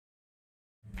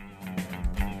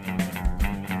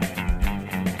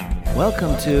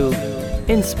Welcome to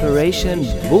Inspiration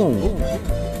Boom.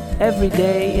 Every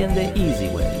day in the easy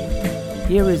way.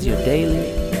 Here is your daily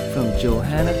from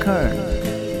Johanna Kern.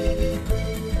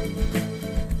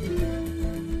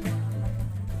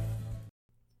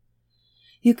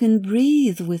 You can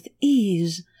breathe with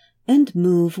ease and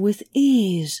move with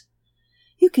ease.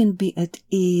 You can be at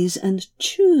ease and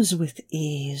choose with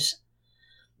ease.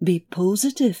 Be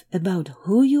positive about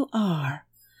who you are.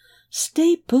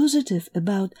 Stay positive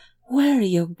about where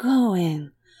you're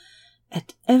going.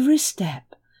 At every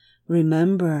step,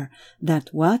 remember that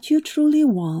what you truly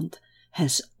want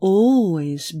has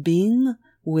always been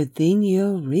within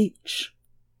your reach.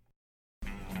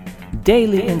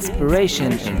 Daily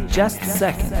inspiration in just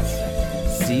seconds.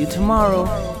 See you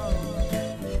tomorrow.